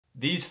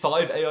These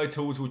 5 AI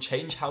tools will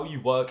change how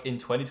you work in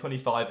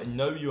 2025 and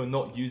no, you're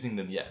not using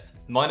them yet.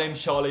 My name's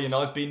Charlie and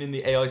I've been in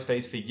the AI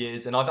space for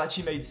years and I've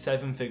actually made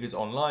 7 figures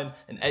online,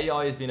 and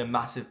AI has been a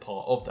massive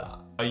part of that.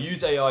 I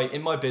use AI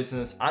in my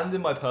business and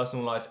in my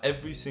personal life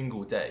every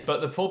single day.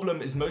 But the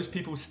problem is most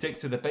people stick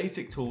to the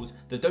basic tools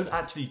that don't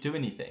actually do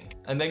anything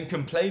and then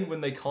complain when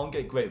they can't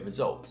get great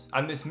results.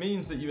 And this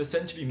means that you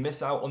essentially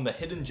miss out on the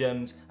hidden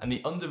gems and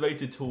the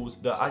underrated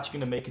tools that are actually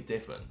going to make a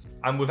difference.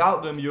 And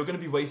without them, you're going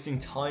to be wasting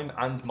time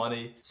and money.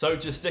 So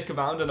just stick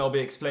around and I'll be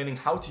explaining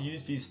how to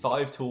use these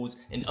 5 tools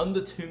in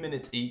under 2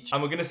 minutes each,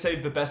 and we're going to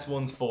save the best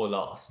ones for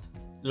last.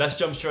 Let's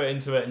jump straight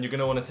into it, and you're going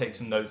to want to take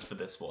some notes for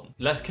this one.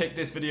 Let's kick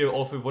this video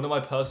off with one of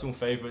my personal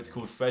favorites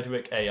called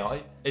Frederick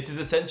AI. It is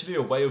essentially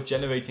a way of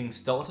generating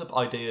startup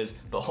ideas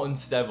but on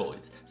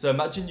steroids. So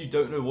imagine you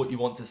don't know what you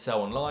want to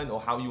sell online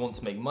or how you want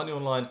to make money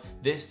online.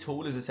 This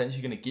tool is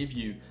essentially going to give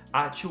you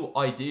actual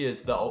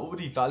ideas that are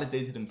already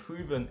validated and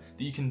proven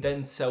that you can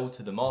then sell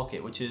to the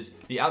market, which is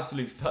the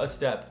absolute first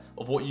step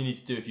of what you need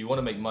to do if you want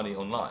to make money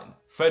online.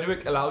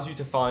 Frederick allows you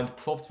to find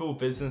profitable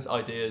business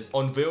ideas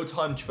on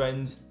real-time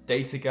trends,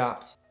 data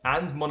gaps,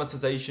 and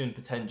monetization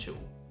potential.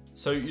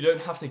 So you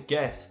don't have to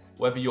guess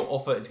whether your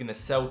offer is going to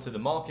sell to the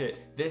market.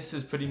 This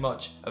is pretty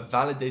much a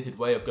validated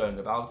way of going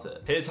about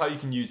it. Here's how you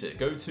can use it.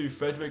 Go to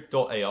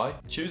frederick.ai,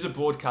 choose a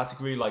broad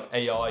category like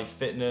AI,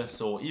 fitness,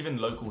 or even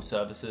local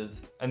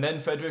services. And then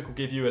Frederick will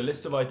give you a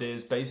list of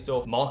ideas based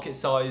off market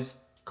size,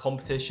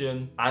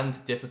 competition,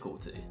 and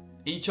difficulty.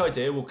 Each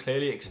idea will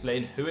clearly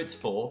explain who it's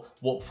for,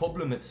 what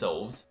problem it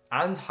solves,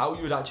 and how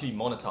you would actually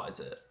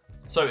monetize it.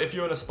 So if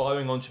you're an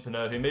aspiring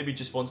entrepreneur who maybe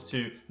just wants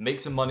to make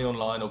some money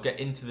online or get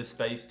into the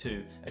space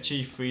to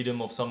achieve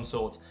freedom of some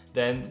sort,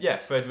 then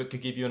yeah, Frederick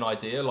could give you an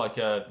idea like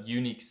a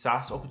unique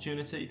SaaS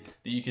opportunity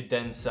that you could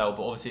then sell,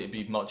 but obviously it'd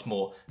be much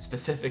more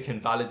specific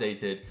and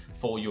validated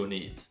for your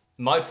needs.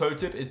 My pro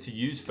tip is to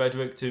use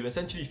Frederick to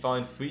essentially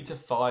find 3 to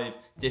 5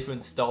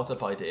 different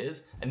startup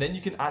ideas, and then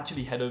you can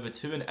actually head over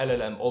to an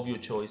LLM of your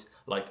choice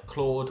like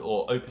Claude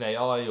or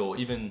OpenAI or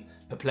even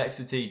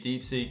Perplexity,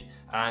 DeepSeek,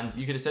 and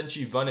you could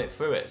essentially run it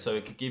through it. So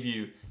it could give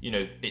you,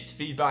 its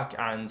feedback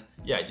and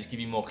yeah, just give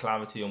you more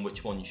clarity on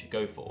which one you should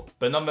go for.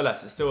 But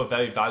nonetheless, it's still a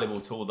very valuable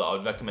tool that I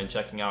would recommend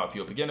checking out if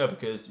you're a beginner,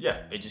 because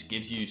yeah, it just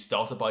gives you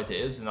startup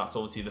ideas, and that's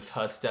obviously the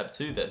first step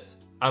to this.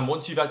 And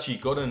once you've actually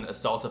gotten a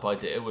startup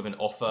idea with an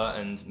offer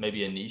and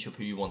maybe a niche of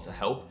who you want to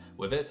help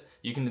with it,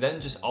 you can then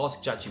just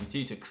ask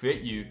ChatGPT to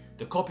create you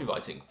the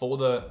copywriting for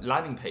the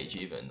landing page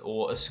even,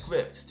 or a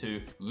script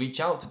to reach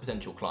out to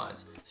potential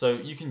clients. So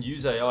you can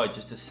use AI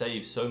just to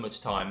save so much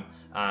time,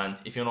 and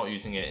if you're not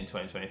using it in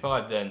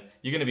 2025, then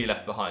you're going to be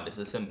left behind. It's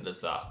as simple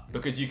as that.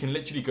 Because you can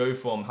literally go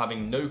from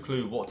having no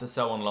clue what to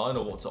sell online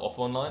or what to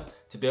offer online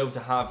to be able to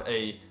have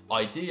an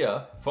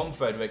idea from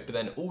Frederick, but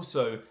then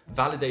also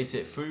validate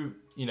it through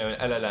an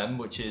LLM,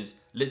 which is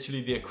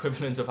literally the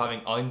equivalent of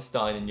having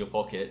Einstein in your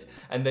pocket.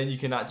 And then you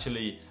can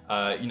actually,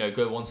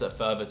 go one step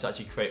further to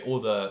actually create all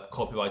the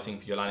copywriting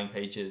for your landing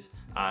pages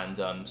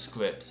and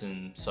scripts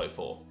and so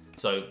forth.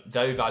 So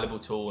very valuable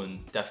tool,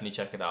 and definitely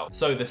check it out.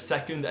 So the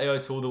second AI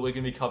tool that we're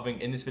going to be covering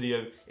in this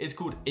video is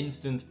called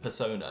Instant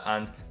Persona,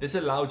 and this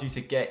allows you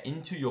to get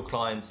into your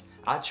client's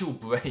actual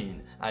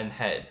brain and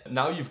head.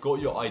 Now you've got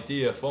your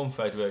idea from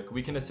Frederick,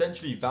 we can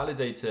essentially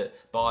validate it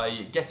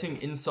by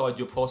getting inside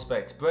your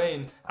prospect's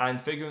brain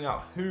and figuring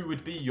out who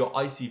would be your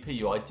ICP,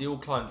 your ideal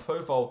client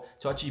profile,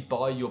 to actually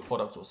buy your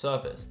product or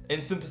service.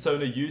 Instant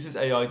Persona uses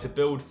AI to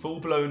build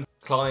full-blown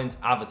client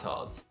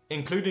avatars,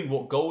 including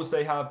what goals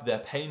they have, their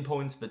pain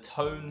points, the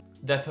tone,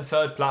 their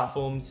preferred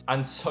platforms,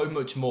 and so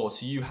much more.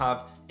 So you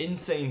have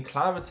insane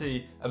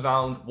clarity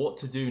around what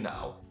to do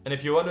now. And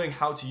if you're wondering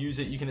how to use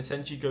it, you can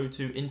essentially go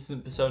to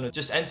Instant Persona,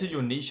 just enter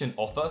your niche and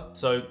offer.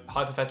 So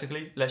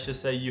hypothetically, let's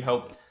just say you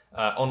help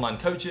online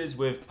coaches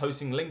with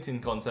posting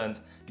LinkedIn content.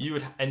 You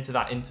would enter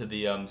that into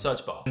the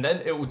search bar, and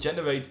then it will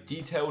generate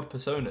detailed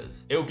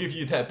personas. It will give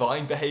you their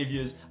buying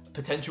behaviors,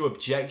 potential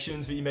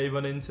objections that you may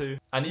run into,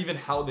 and even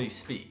how they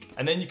speak.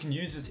 And then you can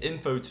use this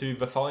info to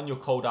refine your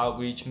cold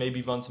outreach,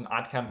 maybe run some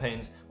ad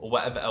campaigns or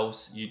whatever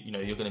else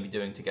you're going to be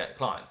doing to get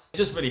clients. It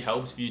just really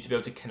helps for you to be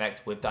able to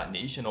connect with that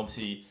niche, and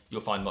obviously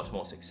you'll find much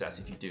more success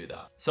if you do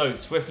that. So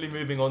swiftly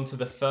moving on to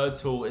the third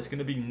tool, it's going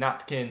to be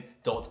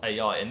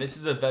Napkin.ai, and this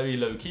is a very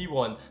low-key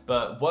one,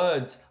 but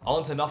words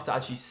aren't enough to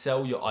actually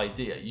sell your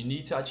idea. You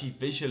need to actually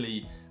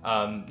visually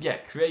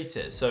create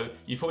it. So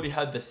you've probably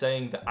heard the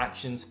saying that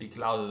actions speak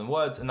louder than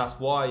words, and that's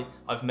why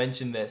I've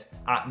mentioned this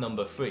at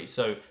number 3.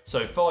 So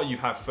far you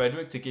have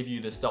Frederick to give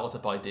you the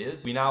startup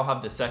ideas. We now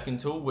have the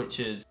second tool, which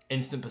is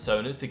Instant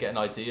Personas, to get an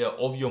idea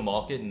of your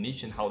market and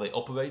niche and how they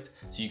operate.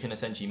 So you can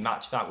essentially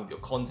match that with your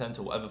content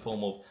or whatever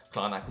form of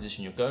client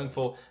acquisition you're going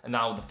for. And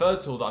now the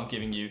third tool that I'm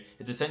giving you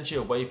is essentially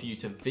a way for you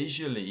to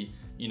visually,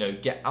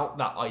 get out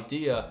that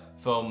idea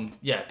from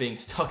being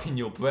stuck in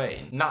your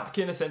brain.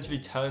 Napkin essentially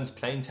turns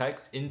plain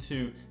text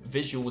into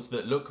visuals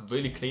that look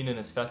really clean and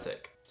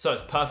aesthetic. So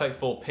it's perfect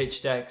for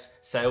pitch decks,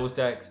 sales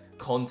decks,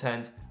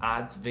 content,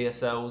 ads,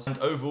 VSLs, and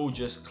overall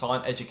just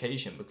client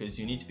education, because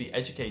you need to be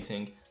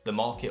educating the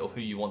market of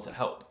who you want to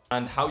help.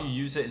 And how you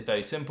use it is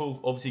very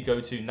simple. Obviously go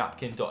to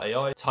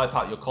napkin.ai, type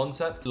out your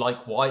concept,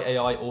 like why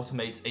AI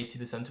automates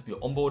 80% of your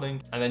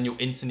onboarding, and then you'll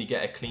instantly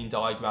get a clean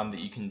diagram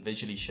that you can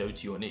visually show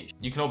to your niche.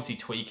 You can obviously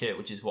tweak it,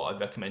 which is what I'd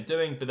recommend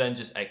doing, but then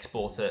just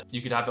export it.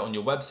 You could have it on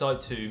your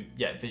website to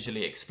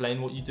visually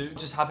explain what you do.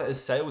 Just have it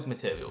as sales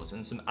materials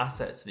and some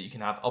assets that you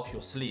can have up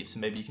your sleeve. So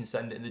maybe you can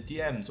send it in the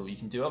DMs or you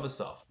can do other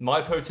stuff.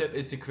 My pro tip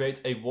is to create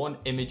a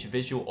 1-image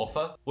visual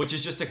offer, which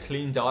is just a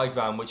clean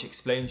diagram which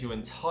explains your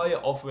entire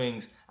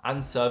offerings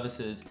and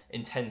services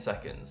in 10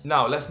 seconds.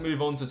 Now let's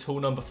move on to tool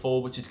number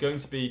 4, which is going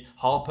to be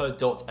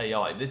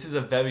Harper.ai. This is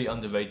a very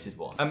underrated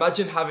one.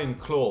 Imagine having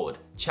Claude,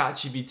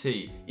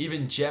 ChatGPT,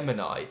 even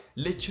Gemini,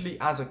 literally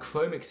as a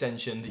Chrome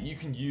extension that you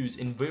can use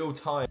in real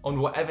time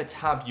on whatever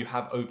tab you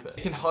have open.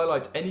 It can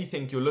highlight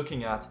anything you're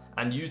looking at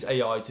and use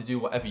AI to do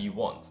whatever you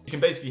want. You can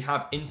basically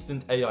have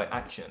instant AI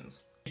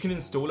actions. You can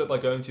install it by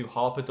going to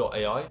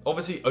Harper.ai.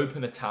 Obviously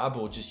open a tab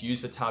or just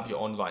use the tab you're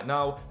on right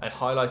now and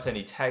highlight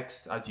any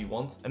text as you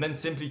want. And then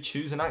simply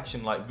choose an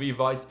action like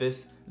rewrite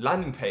this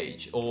landing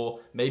page, or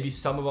maybe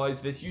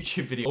summarize this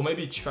YouTube video, or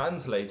maybe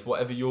translate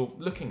whatever you're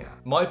looking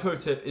at. My pro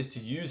tip is to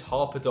use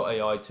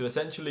Harper.ai to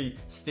essentially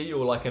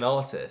steal like an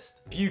artist.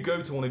 If you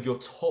go to one of your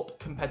top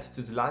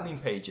competitors' landing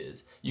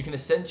pages, you can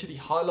essentially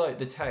highlight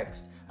the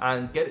text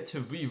and get it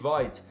to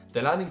rewrite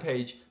the landing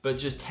page, but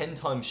just 10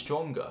 times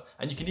stronger.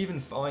 And you can even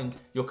find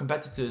your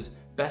competitors'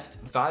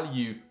 best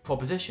value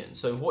proposition.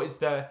 So what is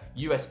their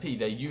USP,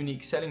 their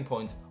unique selling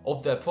point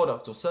of their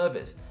product or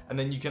service? And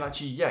then you can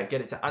actually, get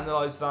it to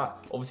analyze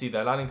that. Obviously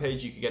their landing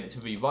page, you can get it to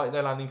rewrite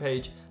their landing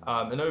page.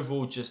 And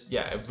overall just,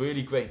 a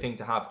really great thing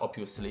to have up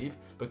your sleeve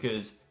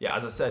because,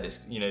 as I said, it's,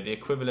 the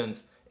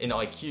equivalent in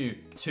IQ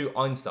to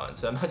Einstein.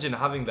 So imagine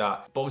having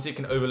that, but obviously it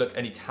can overlook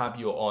any tab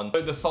you're on.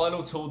 So the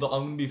final tool that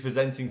I'm gonna be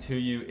presenting to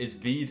you is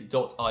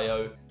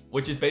Veed.io,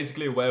 which is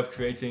basically a way of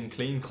creating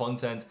clean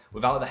content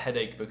without the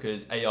headache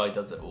because AI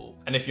does it all.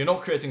 And if you're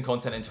not creating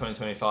content in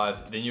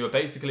 2025, then you are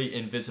basically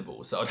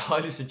invisible. So I'd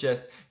highly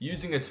suggest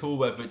using a tool,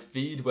 whether it's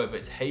Veed, whether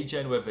it's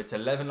HeyGen, whether it's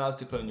 11 Labs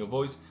to clone your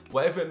voice,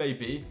 whatever it may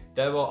be.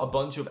 There are a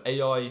bunch of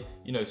AI,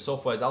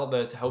 softwares out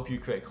there to help you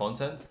create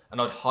content,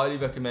 and I'd highly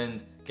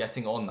recommend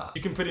getting on that.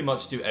 You can pretty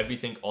much do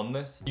everything on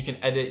this. You can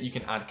edit, you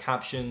can add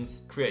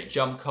captions, create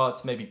jump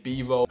cuts, maybe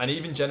B-roll, and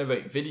even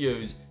generate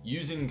videos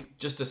using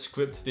just a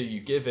script that you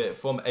give it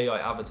from AI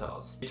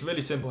avatars. It's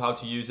really simple how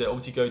to use it.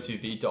 Obviously go to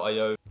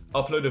Veed.io,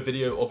 upload a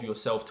video of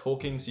yourself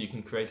talking so you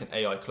can create an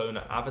AI clone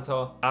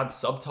avatar, add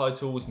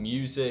subtitles,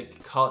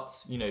 music,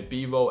 cuts,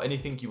 B-roll,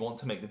 anything you want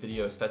to make the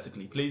video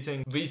aesthetically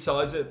pleasing.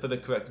 Resize it for the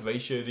correct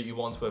ratio that you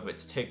want, whether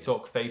it's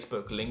TikTok,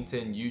 Facebook,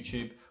 LinkedIn,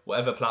 YouTube,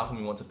 whatever platform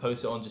you want to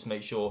post it on, just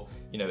make sure,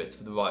 it's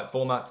for the right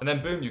format. And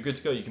then boom, you're good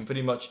to go. You can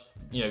pretty much,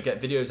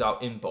 get videos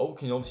out in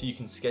bulk, and obviously you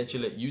can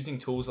schedule it using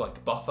tools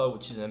like Buffer,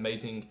 which is an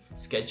amazing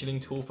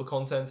scheduling tool for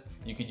content.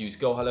 You could use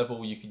Go High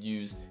Level, you could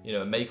use,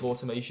 Make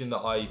Automation that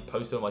I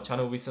posted on my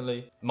channel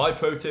recently. My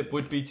pro tip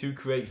would be to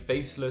create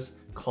faceless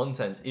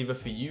content, either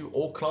for you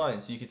or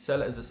clients. You could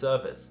sell it as a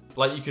service.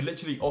 Like you could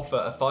literally offer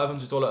a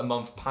 $500 a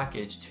month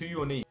package to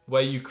your niche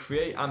where you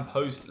create and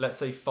post, let's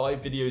say 5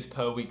 videos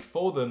per week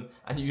for them,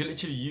 and you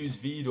literally use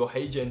Veed or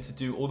HeyGen to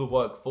do all the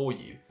work for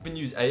you. You can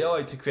use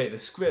AI to create the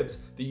scripts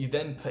that you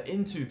then put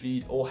into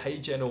Veed or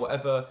HeyGen or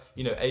whatever,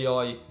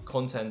 AI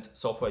content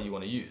software you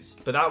want to use.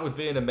 But that would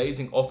be an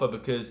amazing offer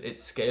because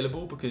it's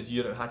scalable, because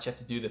you don't actually have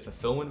to do the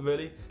fulfillment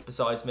really,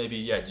 besides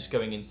maybe, just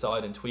going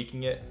inside and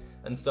tweaking it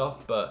and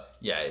stuff. But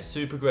it's a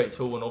super great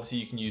tool, and obviously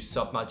you can use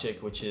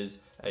Submagic, which is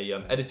a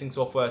editing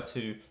software,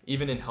 to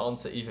even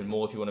enhance it even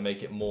more if you want to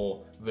make it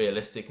more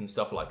realistic and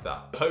stuff like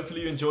that.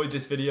 Hopefully you enjoyed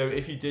this video.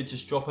 If you did,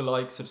 just drop a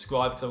like,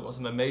 subscribe, because I've got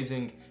some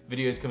amazing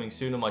videos coming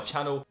soon on my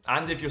channel.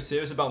 And if you're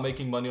serious about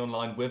making money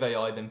online with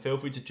AI, then feel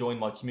free to join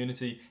my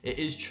community. It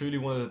is truly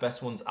one of the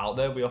best ones out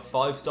there. We are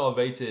 5-star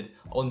rated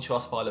on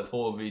Trustpilot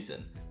for a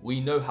reason.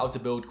 We know how to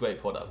build great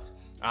products,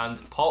 and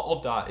part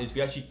of that is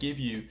we actually give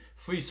you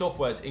free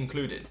softwares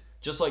included,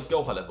 just like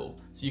Go High Level.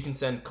 So you can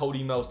send cold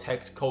emails,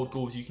 text, cold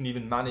calls. You can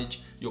even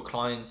manage your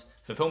clients'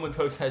 fulfillment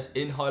process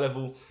in High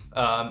Level.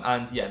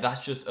 And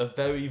that's just a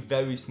very,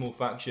 very small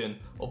fraction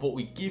of what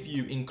we give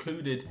you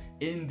included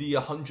in the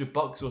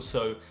 $100 or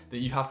so that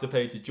you have to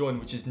pay to join,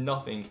 which is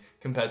nothing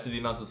compared to the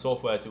amount of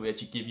software that we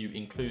actually give you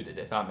included,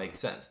 if that makes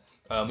sense.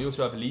 We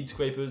also have lead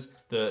scrapers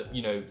that,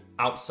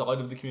 outside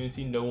of the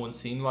community, no one's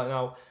seen right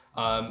now.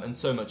 And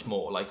so much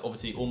more. Like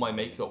obviously all my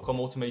Make.com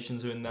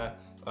automations are in there.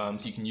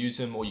 So you can use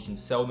them or you can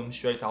sell them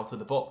straight out of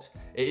the box.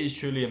 It is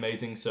truly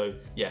amazing. So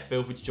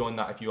feel free to join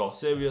that if you are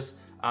serious.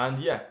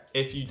 And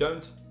if you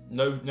don't,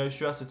 no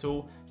stress at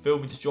all. Feel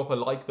free to drop a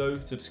like though,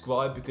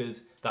 subscribe,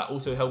 because that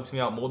also helps me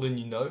out more than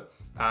you know.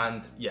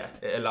 And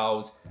it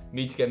allows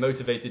me to get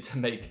motivated to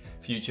make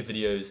future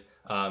videos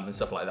and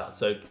stuff like that.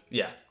 So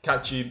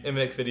catch you in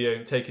the next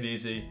video. Take it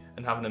easy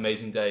and have an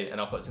amazing day.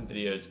 And I'll put some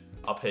videos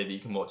up here that you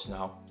can watch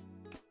now.